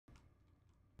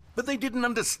But they didn't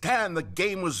understand the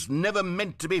game was never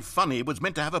meant to be funny. It was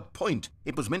meant to have a point.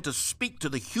 It was meant to speak to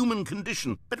the human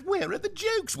condition. But where are the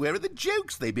jokes? Where are the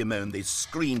jokes? They bemoaned, they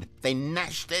screamed, they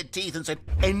gnashed their teeth and said,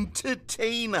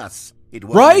 entertain us. It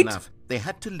wasn't enough. They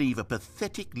had to leave a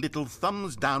pathetic little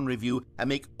thumbs-down review and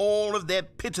make all of their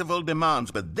pitiful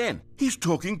demands. But then, he's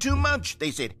talking too much,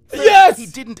 they said. Yes! He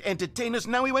didn't entertain us,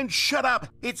 now he won't shut up.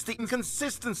 It's the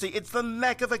inconsistency, it's the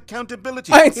lack of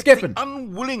accountability. I ain't skipping. It's the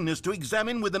unwillingness to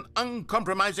examine with an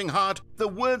uncompromising heart the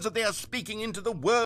words that they are speaking into the world.